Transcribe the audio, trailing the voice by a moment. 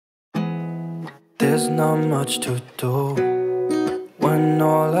There's not much to do when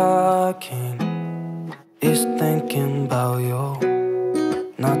all I can is thinking about you.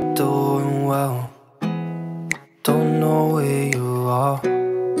 Not doing well, don't know where you are,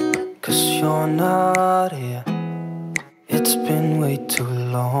 'cause you're not here. It's been way too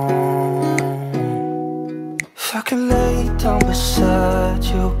long. If I could lay down beside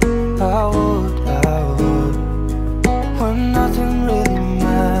you, I would, when nothing really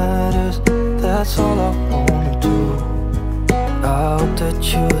matters, that's all I wanna do. I hope that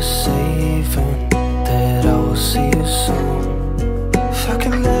you are safe and that I will see you soon. If I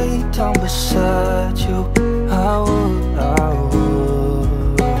could lay down beside you, I would, I would,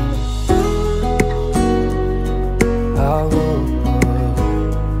 I would,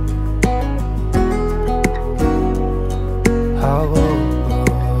 I would.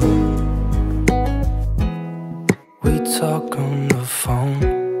 We talk on the phone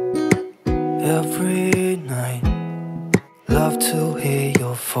every night. Love to hear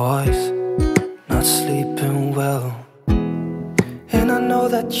your voice. Not sleeping well, and I know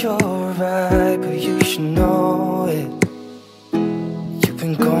that you're right, but you should know it. You've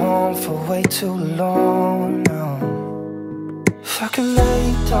been gone for way too long now. If I could lay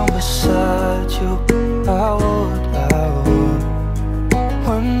down beside you, I would, I would.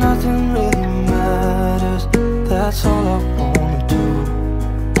 When nothing really matters, that's all I wanna do.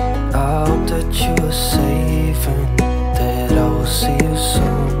 I hope that you are safe and that I will see you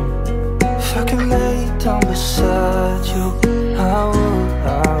soon. If I could lay down beside